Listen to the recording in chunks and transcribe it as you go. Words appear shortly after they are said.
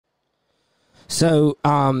So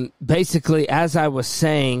basically, as I was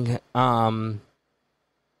saying,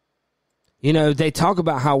 they talk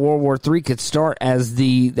about how World War III could start as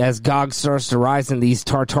Gog starts to rise and these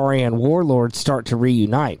Tartarian warlords start to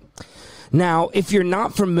reunite. Now, if you're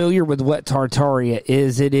not familiar with what Tartaria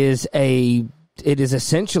is, it is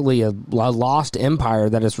essentially a lost empire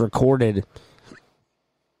that is recorded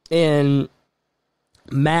in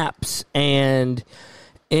maps and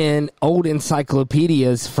in old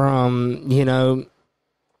encyclopedias from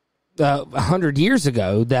 100 years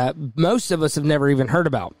ago that most of us have never even heard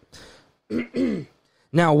about.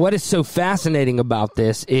 Now, what is so fascinating about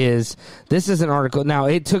this is an article. Now,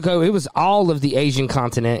 it was all of the Asian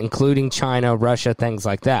continent, including China, Russia, things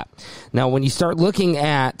like that. Now, when you start looking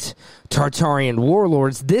at Tartarian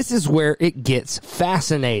warlords, this is where it gets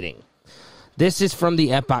fascinating. This is from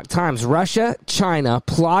the Epoch Times. Russia, China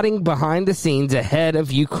plotting behind the scenes ahead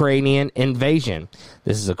of Ukrainian invasion.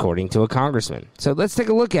 This is according to a congressman. So let's take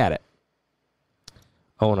a look at it.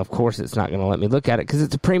 Oh, and of course it's not going to let me look at it because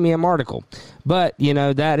it's a premium article. But,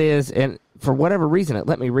 that is, and for whatever reason, it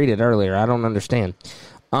let me read it earlier. I don't understand.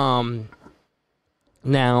 Now,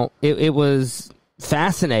 it was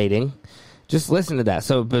fascinating. Just listen to that.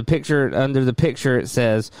 So under the picture, it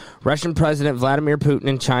says, Russian President Vladimir Putin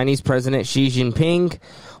and Chinese President Xi Jinping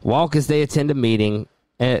walk as they attend a meeting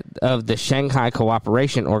of the Shanghai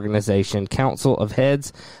Cooperation Organization Council of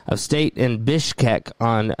Heads of State in Bishkek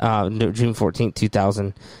on June 14,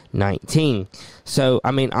 2019. So,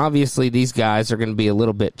 obviously these guys are going to be a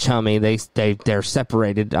little bit chummy. They're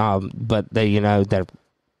separated, but they're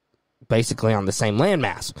basically on the same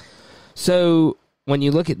landmass. So when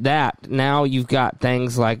you look at that, now you've got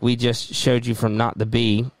things like we just showed you from Not the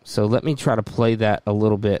Bee. So let me try to play that a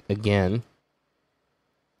little bit again.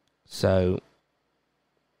 So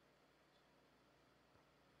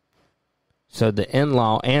the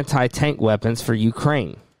NLAW anti-tank weapons for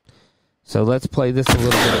Ukraine. So let's play this a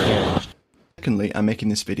little bit again. Secondly, I'm making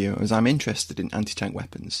this video as I'm interested in anti-tank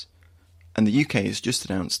weapons. And the UK has just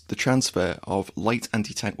announced the transfer of light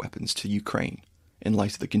anti-tank weapons to Ukraine in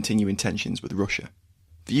light of the continuing tensions with Russia.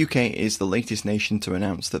 The UK is the latest nation to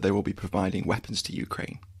announce that they will be providing weapons to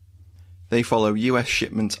Ukraine. They follow US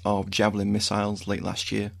shipment of Javelin missiles late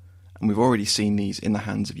last year, and we've already seen these in the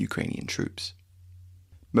hands of Ukrainian troops.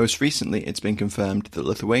 Most recently, it's been confirmed that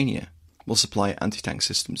Lithuania will supply anti-tank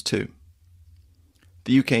systems too.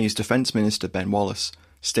 The UK's Defence Minister Ben Wallace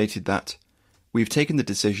stated that, "We've taken the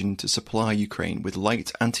decision to supply Ukraine with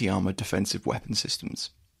light anti-armour defensive weapon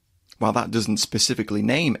systems." While that doesn't specifically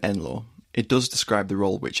name NLAW, it does describe the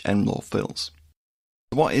role which NLAW fills.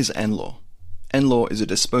 What is NLAW? NLAW is a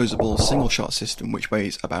disposable single-shot system which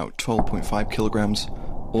weighs about 12.5 kilograms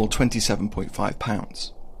or 27.5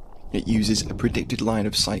 pounds. It uses a predicted line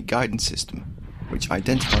of sight guidance system, which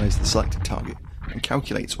identifies the selected target and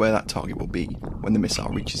calculates where that target will be when the missile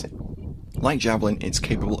reaches it. Like Javelin, it's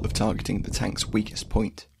capable of targeting the tank's weakest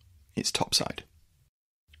point, its topside.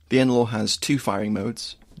 The NLAW has two firing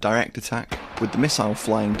modes: direct attack, with the missile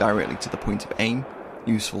flying directly to the point of aim,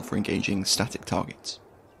 useful for engaging static targets,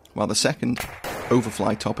 while the second,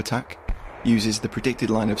 overfly top attack, uses the predicted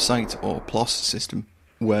line of sight or PLOS system,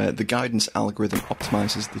 where the guidance algorithm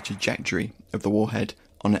optimizes the trajectory of the warhead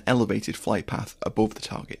on an elevated flight path above the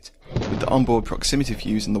target, with the onboard proximity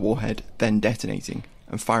fuse in the warhead then detonating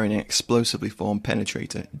and firing an explosively formed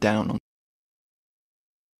penetrator down on.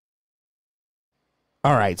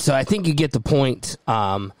 All right, so I think you get the point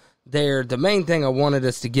there. The main thing I wanted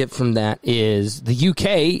us to get from that is the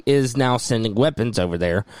UK is now sending weapons over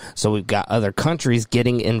there, so we've got other countries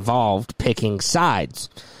getting involved, picking sides.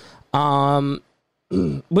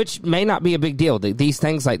 Which may not be a big deal. These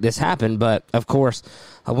things like this happen, but of course,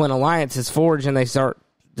 when alliances forge and they start,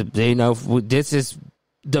 this is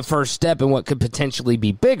the first step in what could potentially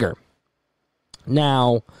be bigger.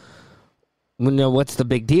 Now, what's the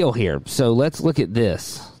big deal here? So let's look at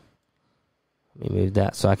this. Let me move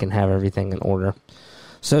that so I can have everything in order.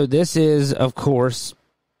 So this is, of course,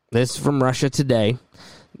 this is from Russia Today.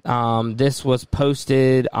 This was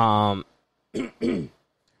posted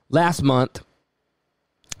last month.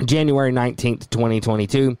 January 19th,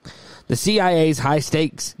 2022, the CIA's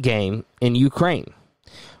high-stakes game in Ukraine.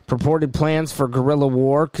 Purported plans for guerrilla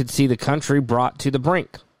war could see the country brought to the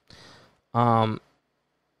brink.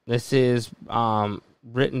 This is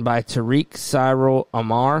written by Tariq Cyril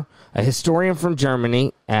Amar, a historian from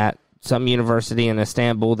Germany at some university in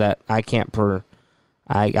Istanbul that I can't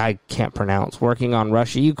pronounce, working on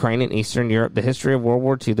Russia, Ukraine, and Eastern Europe, the history of World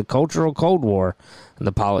War II, the cultural Cold War, and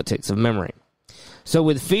the politics of memory. So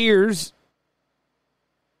with fears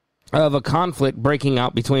of a conflict breaking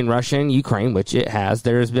out between Russia and Ukraine, which it has,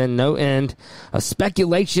 there has been no end of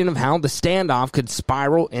speculation of how the standoff could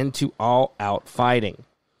spiral into all-out fighting.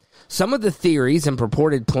 Some of the theories and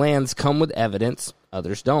purported plans come with evidence,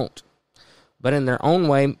 others don't. But in their own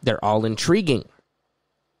way, they're all intriguing.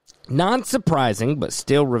 Non-surprising, but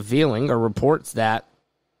still revealing, are reports that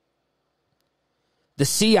the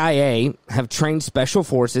CIA have trained special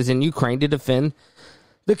forces in Ukraine to defend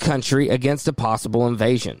the country against a possible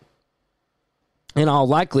invasion. In all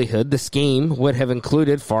likelihood, the scheme would have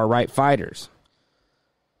included far-right fighters.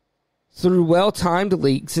 Through well-timed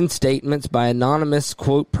leaks and statements by anonymous,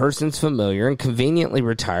 quote, persons familiar and conveniently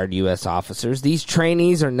retired U.S. officers, these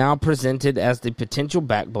trainees are now presented as the potential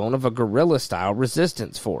backbone of a guerrilla-style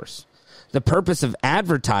resistance force. The purpose of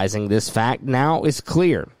advertising this fact now is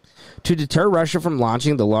clear: to deter Russia from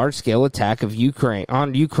launching the large-scale attack of Ukraine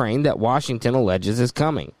that Washington alleges is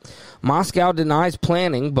coming. Moscow denies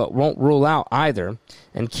planning but won't rule out either,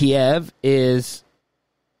 and Kiev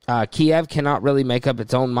cannot really make up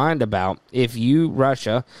its own mind about if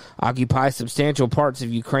Russia, occupy substantial parts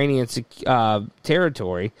of Ukrainian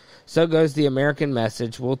territory. So goes the American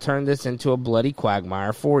message: we'll turn this into a bloody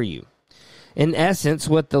quagmire for you. In essence,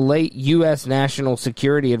 what the late U.S. National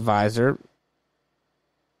Security Advisor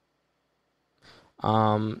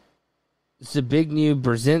Zbigniew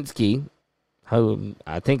Brzezinski,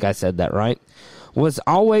 I think I said that right, was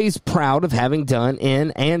always proud of having done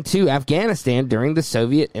in and to Afghanistan during the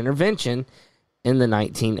Soviet intervention in the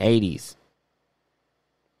 1980s.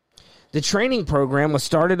 The training program was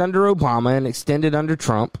started under Obama and extended under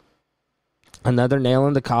Trump, another nail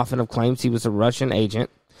in the coffin of claims he was a Russian agent,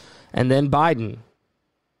 and then Biden.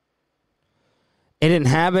 It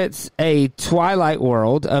inhabits a twilight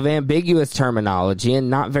world of ambiguous terminology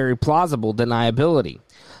and not very plausible deniability.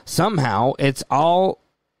 Somehow, it's all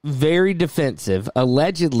very defensive,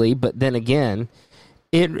 allegedly, but then again,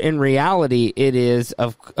 in reality, it is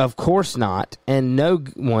of course not, and no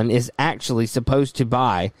one is actually supposed to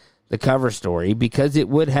buy the cover story because it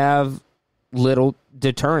would have little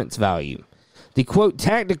deterrence value. The, quote,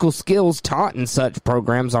 tactical skills taught in such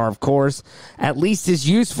programs are, of course, at least as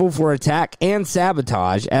useful for attack and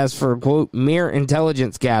sabotage as for, quote, mere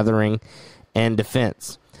intelligence gathering and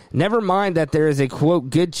defense. Never mind that there is a, quote,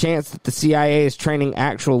 good chance that the CIA is training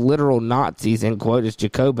actual literal Nazis, end quote, as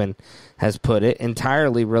Jacobin has put it,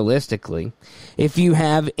 entirely realistically. If you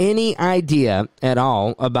have any idea at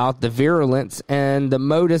all about the virulence and the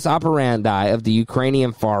modus operandi of the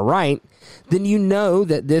Ukrainian far right, then you know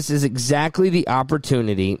that this is exactly the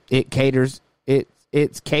opportunity its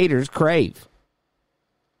caters crave.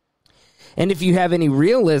 And if you have any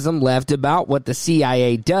realism left about what the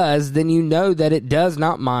CIA does, then you know that it does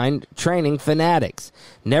not mind training fanatics.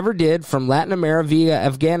 Never did, from Latin America via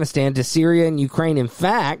Afghanistan to Syria and Ukraine. In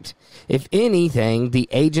fact, if anything, the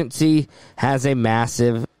agency has a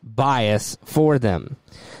massive bias for them.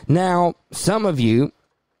 Now, some of you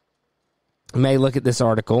may look at this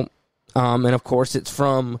article, and of course it's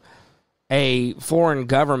from a foreign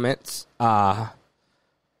government's,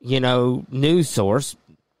 news source,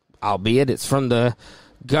 albeit it's from the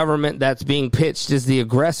government that's being pitched as the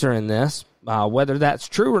aggressor in this. Whether that's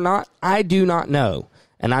true or not, I do not know,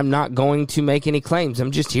 and I'm not going to make any claims.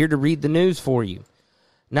 I'm just here to read the news for you.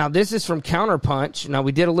 Now, this is from Counterpunch. Now,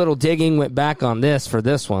 we did a little digging, went back on this for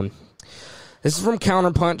this one. This is from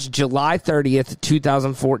Counterpunch, July 30th,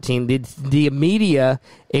 2014. The media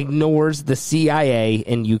ignores the CIA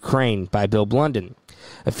in Ukraine by Bill Blunden.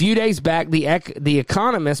 A few days back, the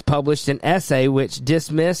Economist published an essay which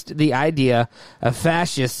dismissed the idea of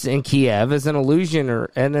fascists in Kiev as an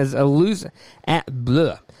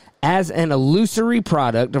illusory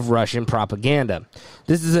product of Russian propaganda.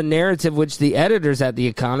 This is a narrative which the editors at The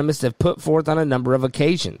Economist have put forth on a number of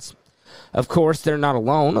occasions. Of course, they're not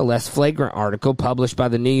alone. A less flagrant article published by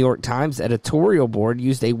the New York Times editorial board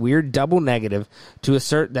used a weird double negative to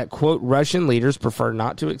assert that, quote, Russian leaders prefer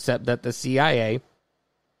not to accept that the CIA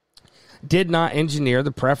did not engineer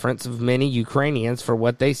the preference of many Ukrainians for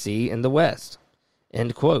what they see in the West,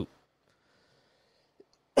 end quote.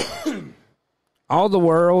 All the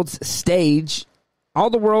world's a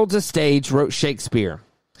stage, wrote Shakespeare.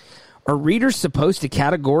 Are readers supposed to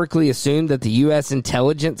categorically assume that the U.S.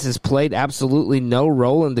 intelligence has played absolutely no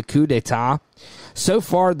role in the coup d'etat? So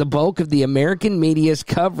far, the bulk of the American media's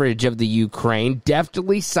coverage of the Ukraine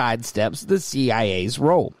deftly sidesteps the CIA's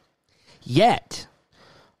role. Yet,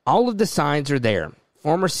 all of the signs are there.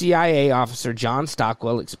 Former CIA officer John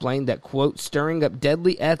Stockwell explained that, quote, stirring up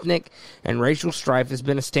deadly ethnic and racial strife has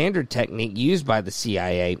been a standard technique used by the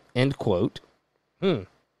CIA, end quote.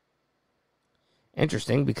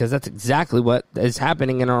 Interesting, because that's exactly what is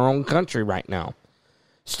happening in our own country right now.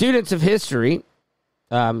 Students of history,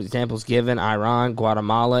 examples given, Iran,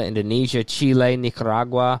 Guatemala, Indonesia, Chile,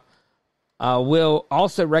 Nicaragua, will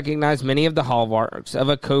also recognize many of the hallmarks of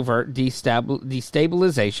a covert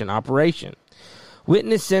destabilization operation.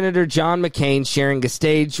 Witness Senator John McCain sharing a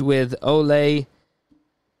stage with Ole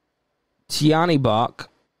Tyahnybach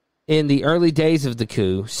in the early days of the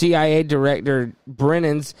coup. CIA Director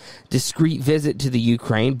Brennan's discreet visit to the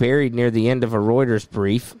Ukraine, buried near the end of a Reuters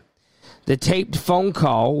brief. The taped phone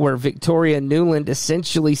call where Victoria Nuland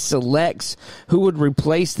essentially selects who would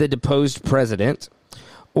replace the deposed president,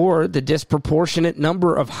 or the disproportionate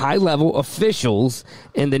number of high-level officials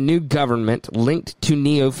in the new government linked to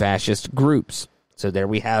neo-fascist groups. So there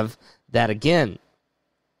we have that again.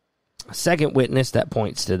 A second witness that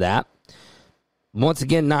points to that. Once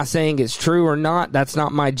again, not saying it's true or not. That's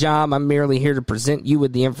not my job. I'm merely here to present you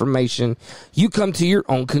with the information. You come to your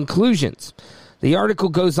own conclusions. The article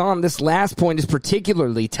goes on. This last point is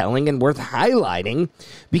particularly telling and worth highlighting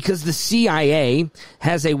because the CIA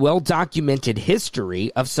has a well-documented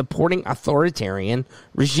history of supporting authoritarian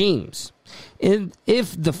regimes. And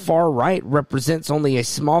if the far right represents only a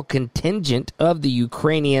small contingent of the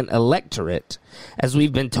Ukrainian electorate, as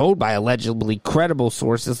we've been told by allegedly credible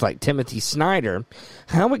sources like Timothy Snyder,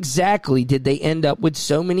 how exactly did they end up with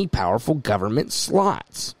so many powerful government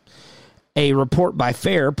slots? A report by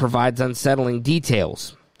FAIR provides unsettling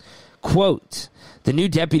details. Quote, the new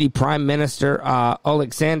Deputy Prime Minister,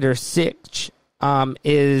 Alexander Sich,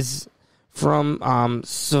 is from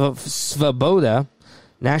Svoboda.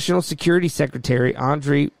 National Security Secretary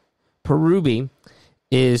Andrei Parubi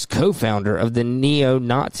is co-founder of the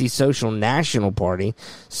neo-Nazi Social National Party,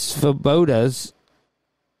 Svoboda's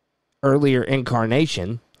earlier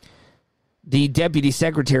incarnation. The Deputy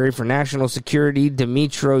Secretary for National Security,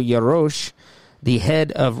 Dmytro Yarosh, the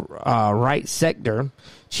head of Right Sector,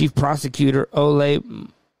 Chief Prosecutor Ole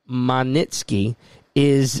Manitsky,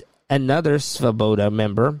 is another Svoboda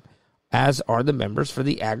member, as are the members for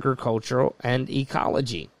the agricultural and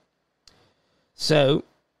ecology. So,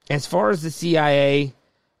 as far as the CIA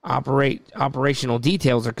operational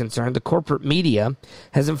details are concerned, the corporate media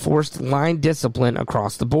has enforced line discipline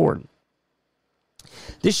across the board.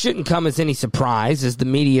 This shouldn't come as any surprise, as the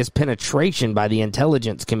media's penetration by the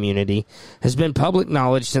intelligence community has been public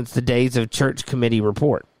knowledge since the days of Church Committee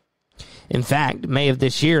report. In fact, May of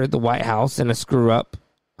this year, the White House, in a screw-up,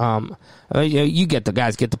 you get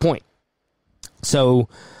the point. So,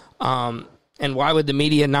 and why would the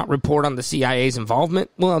media not report on the CIA's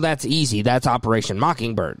involvement? Well, that's easy. That's Operation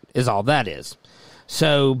Mockingbird, is all that is.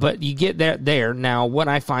 So, but you get there. Now, what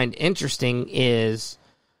I find interesting is,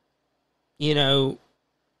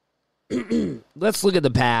 let's look at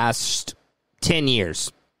the past 10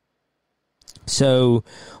 years. So,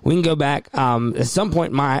 we can go back, at some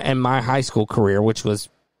point in my high school career, which was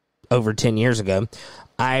over 10 years ago,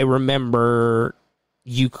 I remember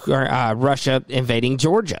Russia invading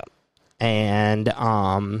Georgia. And,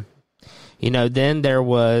 then there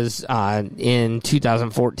was, in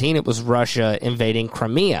 2014, it was Russia invading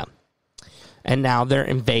Crimea. And now they're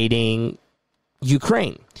invading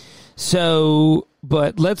Ukraine. So,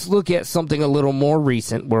 but let's look at something a little more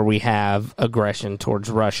recent where we have aggression towards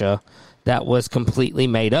Russia that was completely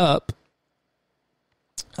made up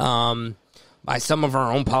by some of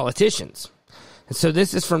our own politicians. So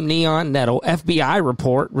this is from Neon Nettle. FBI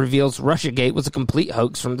report reveals Russiagate was a complete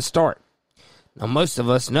hoax from the start. Now, most of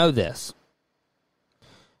us know this.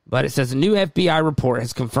 But it says a new FBI report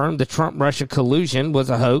has confirmed the Trump-Russia collusion was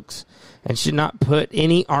a hoax and should not put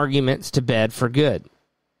any arguments to bed for good.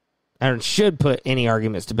 Or should put any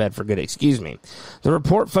arguments to bed for good, excuse me. The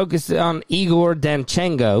report focused on Igor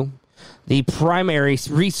Danchenko, the primary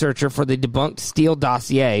researcher for the debunked Steele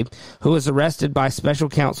dossier, who was arrested by special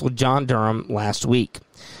counsel John Durham last week.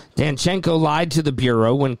 Danchenko lied to the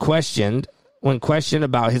Bureau when questioned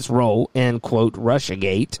about his role in, quote,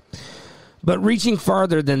 Russiagate. But reaching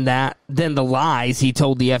farther than the lies he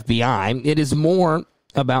told the FBI, it is more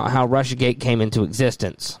about how Russiagate came into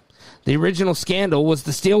existence. The original scandal was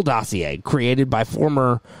the Steele dossier, created by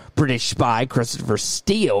former British spy Christopher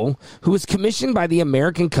Steele, who was commissioned by the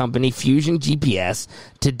American company Fusion GPS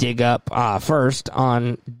to dig up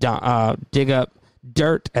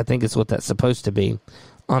dirt, I think is what that's supposed to be,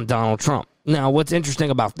 on Donald Trump. Now, what's interesting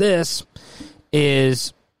about this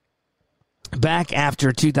is back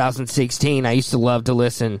after 2016, I used to love to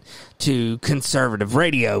listen to conservative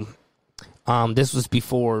radio. This was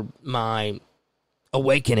before my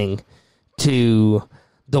awakening to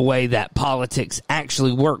the way that politics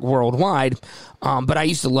actually work worldwide. But I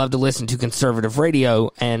used to love to listen to conservative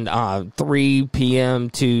radio, and 3 p.m.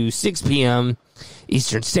 to 6 p.m.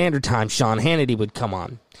 Eastern Standard Time, Sean Hannity would come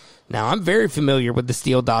on. Now, I'm very familiar with the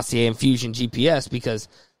Steele dossier and Fusion GPS because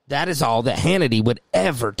that is all that Hannity would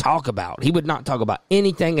ever talk about. He would not talk about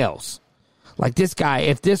anything else. Like this guy,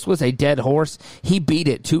 if this was a dead horse, he beat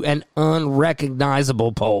it to an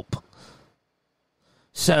unrecognizable pulp.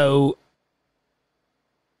 So,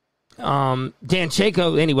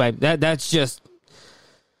 Danchenko, anyway, that's just,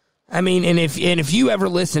 I mean, and if you ever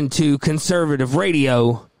listen to conservative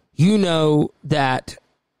radio, you know that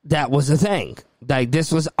was a thing. Like,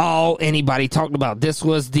 this was all anybody talked about. This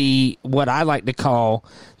was what I like to call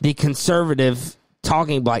the conservative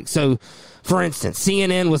talking, like, so, for instance,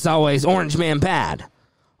 CNN was always Orange Man bad.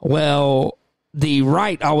 Well, the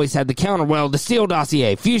right always had the counter. Well, the Steele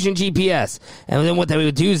dossier, Fusion GPS. And then what they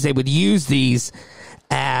would do is they would use these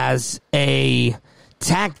as a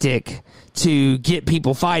tactic to get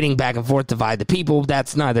people fighting back and forth, divide the people.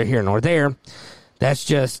 That's neither here nor there. That's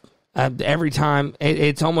just every time.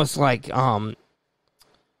 It's almost like, oh,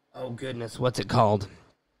 goodness, what's it called?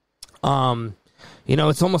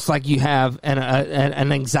 It's almost like you have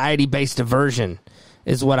an anxiety-based aversion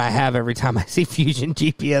is what I have every time I see Fusion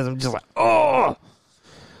GPS. I'm just like, oh!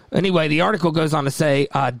 Anyway, the article goes on to say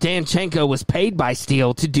Danchenko was paid by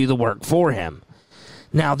Steele to do the work for him.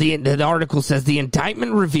 Now, the article says the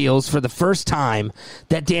indictment reveals for the first time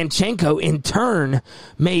that Danchenko, in turn,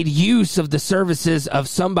 made use of the services of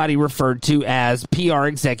somebody referred to as PR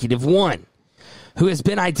Executive 1. Who has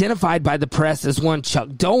been identified by the press as one Chuck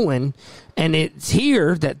Dolan, and it's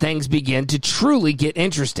here that things begin to truly get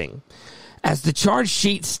interesting. As the charge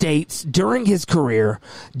sheet states, during his career,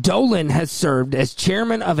 Dolan has served as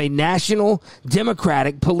chairman of a national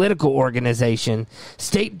Democratic political organization,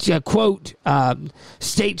 state chairman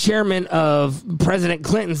of President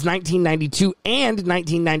Clinton's 1992 and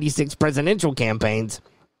 1996 presidential campaigns,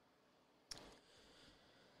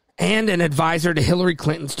 and an advisor to Hillary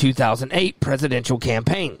Clinton's 2008 presidential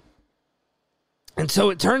campaign. And so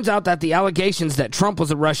it turns out that the allegations that Trump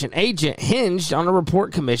was a Russian agent hinged on a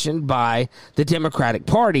report commissioned by the Democratic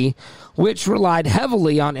Party, which relied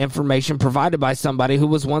heavily on information provided by somebody who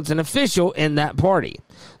was once an official in that party.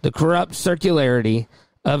 The corrupt circularity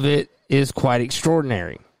of it is quite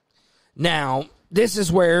extraordinary. Now, this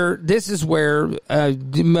is where most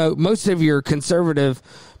of your conservative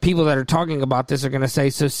people that are talking about this are going to say,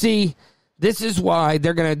 so see, this is why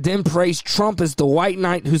they're going to then praise Trump as the white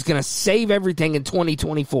knight who's going to save everything in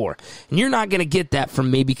 2024. And you're not going to get that from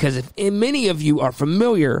me because many of you are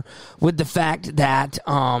familiar with the fact that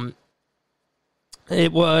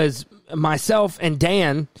it was myself and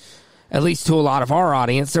Dan, at least to a lot of our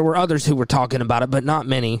audience. There were others who were talking about it, but not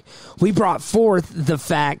many. We brought forth the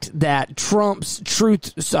fact that Trump's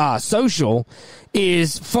Truth Social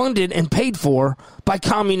is funded and paid for by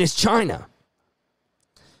communist China.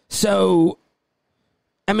 So,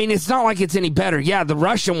 I mean, it's not like it's any better. Yeah, the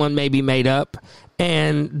Russian one may be made up,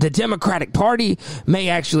 and the Democratic Party may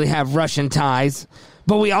actually have Russian ties,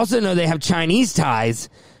 but we also know they have Chinese ties,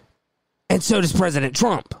 and so does President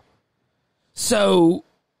Trump. So,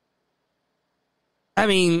 I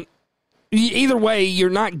mean, either way, you're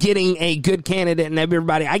not getting a good candidate, and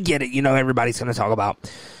everybody, I get it, everybody's going to talk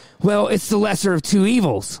about, well, it's the lesser of two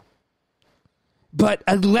evils. But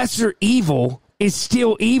a lesser evil is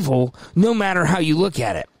still evil, no matter how you look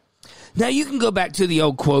at it. Now, you can go back to the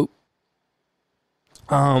old quote,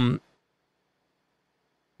 the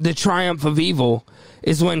triumph of evil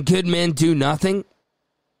is when good men do nothing.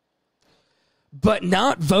 But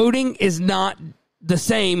not voting is not the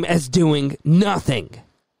same as doing nothing.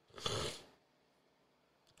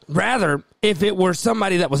 Rather, if it were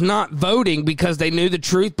somebody that was not voting because they knew the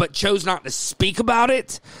truth but chose not to speak about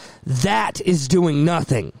it, that is doing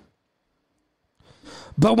nothing.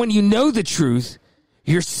 But when you know the truth,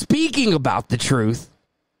 you're speaking about the truth,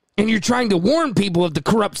 and you're trying to warn people of the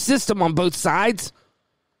corrupt system on both sides,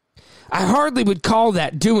 I hardly would call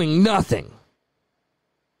that doing nothing.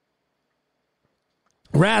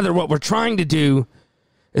 Rather, what we're trying to do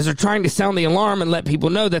is we're trying to sound the alarm and let people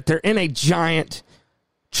know that they're in a giant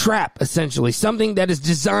trap, essentially, something that is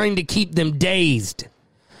designed to keep them dazed.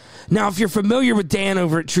 Now, if you're familiar with Dan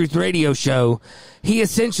over at Truth Radio Show, he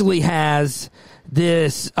essentially has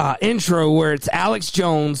this intro where it's Alex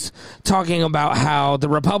Jones talking about how the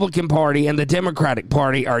Republican Party and the Democratic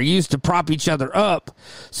Party are used to prop each other up,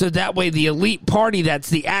 so that way the elite party that's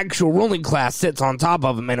the actual ruling class sits on top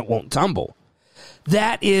of them and it won't tumble.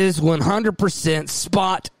 That is 100%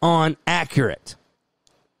 spot on accurate.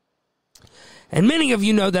 And many of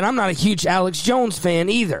you know that I'm not a huge Alex Jones fan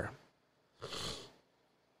either.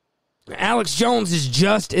 Alex Jones is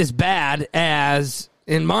just as bad as,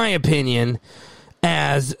 in my opinion,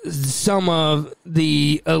 as some of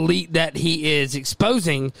the elite that he is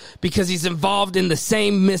exposing, because he's involved in the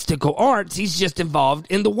same mystical arts. He's just involved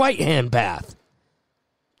in the white hand bath.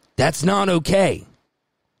 That's not okay.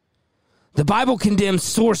 The Bible condemns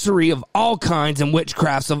sorcery of all kinds and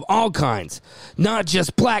witchcrafts of all kinds, not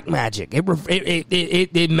just black magic.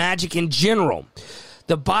 It magic in general.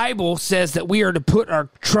 The Bible says that we are to put our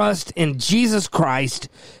trust in Jesus Christ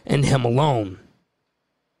and him alone.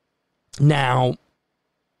 Now,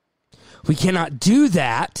 we cannot do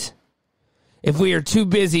that if we are too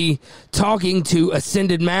busy talking to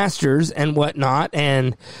ascended masters and whatnot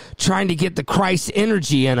and trying to get the Christ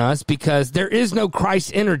energy in us, because there is no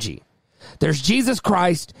Christ energy. There's Jesus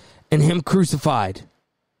Christ and him crucified.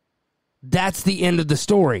 That's the end of the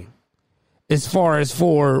story as far as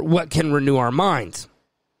for what can renew our minds.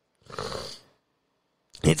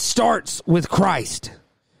 It starts with Christ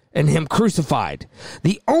and him crucified.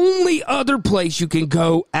 The only other place you can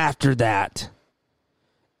go after that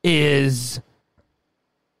is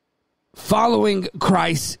following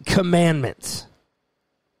Christ's commandments,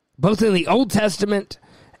 both in the Old Testament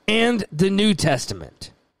and the New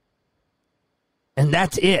Testament. And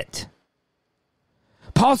that's it.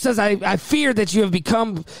 Paul says, I fear that you have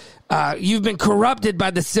become, you've been corrupted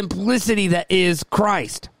by the simplicity that is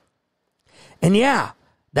Christ. And yeah,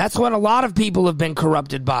 that's what a lot of people have been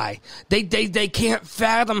corrupted by. They can't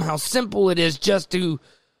fathom how simple it is just to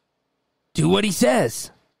do what he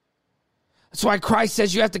says. That's why Christ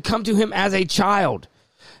says you have to come to him as a child.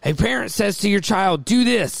 A parent says to your child, do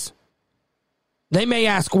this. They may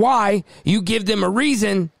ask why. You give them a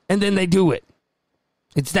reason, and then they do it.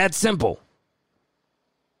 It's that simple.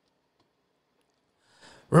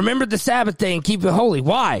 Remember the Sabbath day and keep it holy.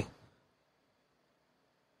 Why?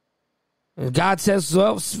 And God says,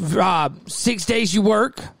 well, 6 days you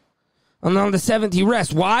work, and on the seventh you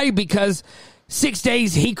rest. Why? Because 6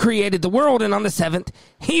 days he created the world, and on the seventh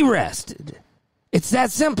he rested. It's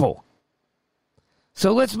that simple.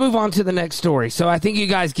 So let's move on to the next story. So I think you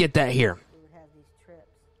guys get that here.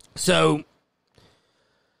 So,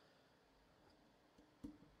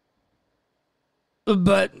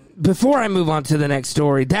 but before I move on to the next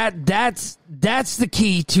story, that's the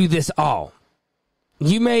key to this all.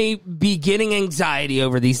 You may be getting anxiety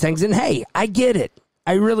over these things, and hey, I get it.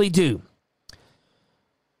 I really do.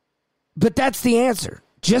 But that's the answer.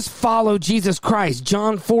 Just follow Jesus Christ.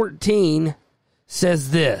 John 14 says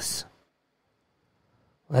this.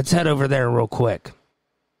 Let's head over there real quick.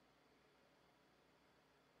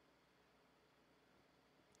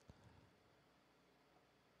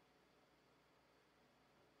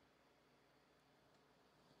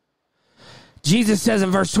 Jesus says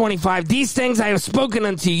in verse 25, these things I have spoken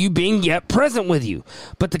unto you, being yet present with you.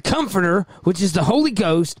 But the Comforter, which is the Holy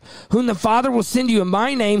Ghost, whom the Father will send you in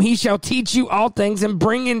my name, he shall teach you all things and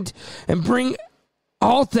bring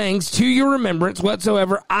all things to your remembrance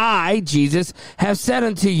whatsoever I, Jesus, have said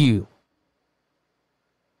unto you.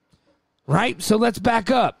 Right? So let's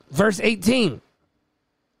back up. Verse 18.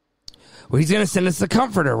 Well, he's going to send us the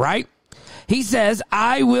Comforter, right? He says,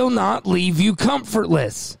 I will not leave you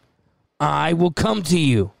comfortless. I will come to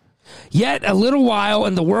you. Yet a little while,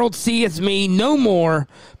 and the world seeth me no more,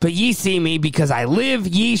 but ye see me, because I live,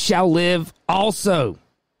 ye shall live also.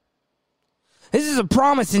 This is a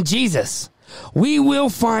promise in Jesus. We will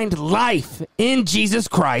find life in Jesus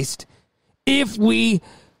Christ if we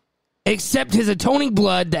accept his atoning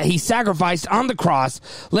blood that he sacrificed on the cross,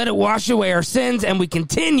 let it wash away our sins, and we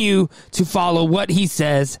continue to follow what he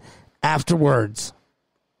says afterwards.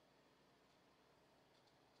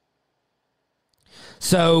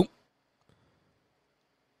 So,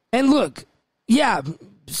 and look, yeah,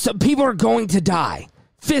 some people are going to die.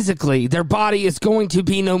 Physically, their body is going to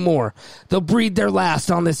be no more. They'll breathe their last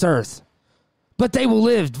on this earth. But they will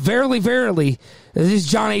live. Verily, verily, this is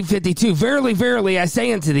John 8:52. Verily, verily, I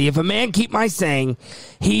say unto thee, if a man keep my saying,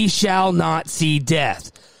 he shall not see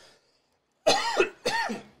death.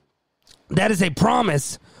 That is a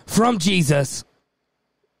promise from Jesus.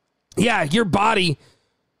 Yeah, your body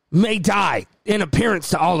may die in appearance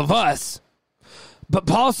to all of us. But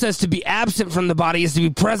Paul says to be absent from the body is to be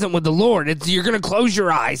present with the Lord. You're going to close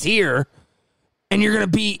your eyes here, and you're going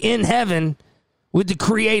to be in heaven with the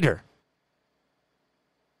Creator.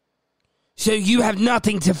 So you have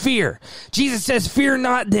nothing to fear. Jesus says, fear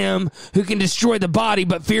not them who can destroy the body,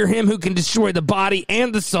 but fear him who can destroy the body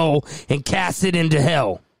and the soul and cast it into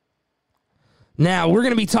hell. Now, we're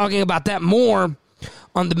going to be talking about that more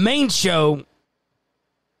on the main show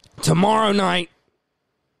tomorrow night,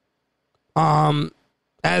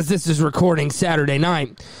 as this is recording Saturday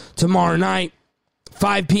night, tomorrow night,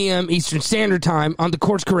 5 p.m. Eastern Standard Time on the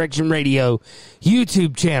Course Correction Radio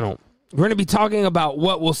YouTube channel. We're going to be talking about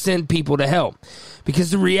what will send people to hell.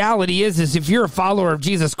 Because the reality is if you're a follower of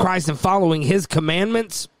Jesus Christ and following his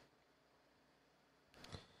commandments,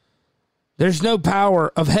 there's no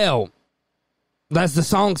power of hell, as the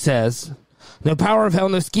song says, no power of hell,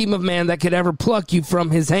 no scheme of man that could ever pluck you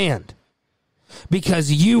from his hand.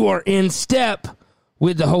 Because you are in step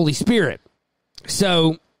with the Holy Spirit.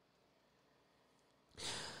 So,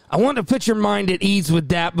 I want to put your mind at ease with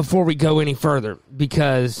that before we go any further.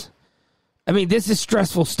 Because, I mean, this is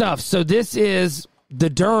stressful stuff. So, this is the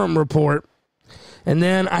Durham report. And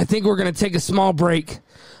then I think we're going to take a small break.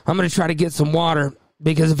 I'm going to try to get some water.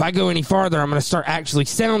 Because if I go any farther, I'm going to start actually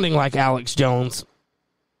sounding like Alex Jones.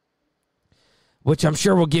 Which I'm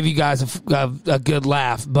sure will give you guys a good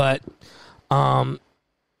laugh. But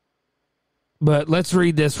let's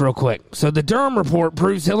read this real quick. So the Durham report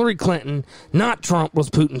proves Hillary Clinton, not Trump, was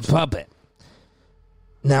Putin's puppet.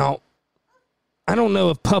 Now, I don't know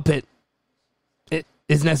if puppet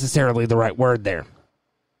is necessarily the right word there.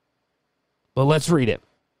 But let's read it.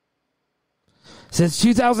 Since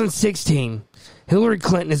 2016, Hillary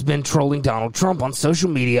Clinton has been trolling Donald Trump on social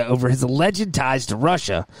media over his alleged ties to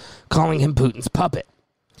Russia, calling him Putin's puppet.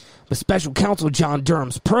 But special counsel John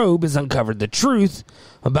Durham's probe has uncovered the truth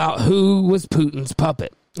about who was Putin's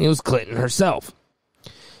puppet. It was Clinton herself.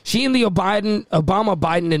 She and the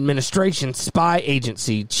Obama-Biden administration spy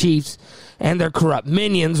agency chiefs and their corrupt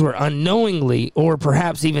minions were unknowingly, or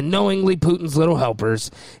perhaps even knowingly, Putin's little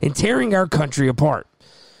helpers in tearing our country apart.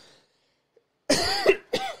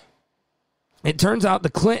 It turns out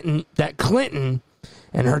that Clinton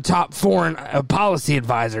and her top foreign policy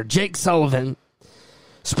advisor, Jake Sullivan,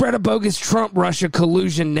 spread a bogus Trump-Russia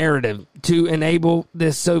collusion narrative to enable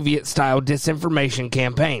this Soviet-style disinformation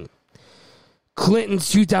campaign.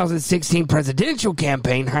 Clinton's 2016 presidential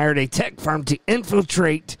campaign hired a tech firm to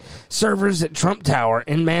infiltrate servers at Trump Tower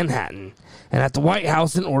in Manhattan and at the White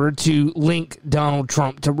House in order to link Donald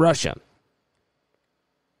Trump to Russia.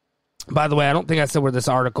 By the way, I don't think I said where this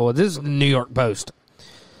article is. This is the New York Post.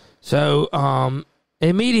 So,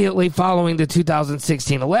 immediately following the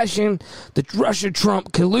 2016 election, the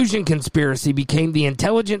Russia-Trump collusion conspiracy became the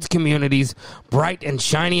intelligence community's bright and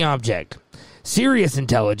shiny object. Serious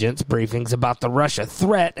intelligence briefings about the Russia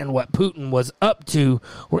threat and what Putin was up to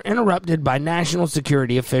were interrupted by national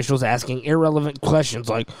security officials asking irrelevant questions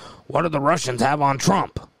like, what do the Russians have on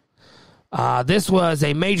Trump? This was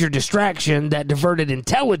a major distraction that diverted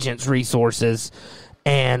intelligence resources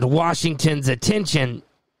and Washington's attention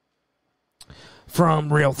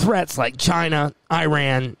from real threats like China,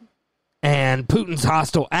 Iran, and Putin's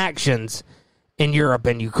hostile actions in Europe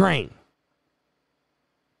and Ukraine.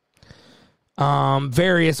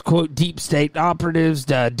 Various, quote, deep state operatives,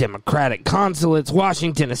 the Democratic consulates,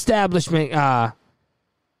 Washington establishment,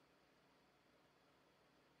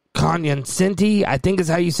 cognoscenti, I think is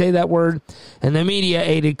how you say that word, and the media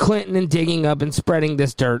aided Clinton in digging up and spreading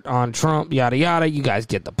this dirt on Trump, yada, yada. You guys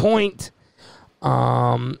get the point.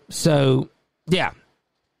 So, yeah.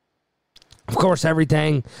 Of course,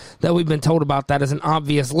 everything that we've been told about that is an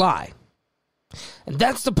obvious lie. And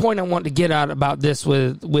that's the point I want to get out about this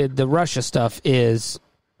with the Russia stuff is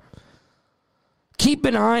keep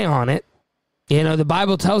an eye on it. You know, the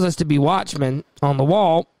Bible tells us to be watchmen on the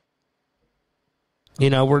wall. You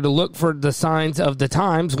know, we're to look for the signs of the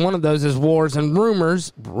times. One of those is wars and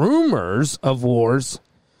rumors of wars.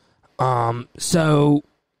 But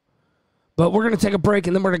we're going to take a break,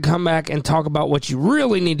 and then we're going to come back and talk about what you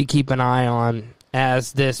really need to keep an eye on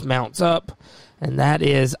as this mounts up, and that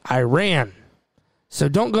is Iran. So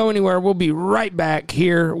don't go anywhere. We'll be right back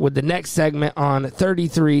here with the next segment on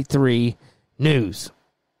 33.3 News.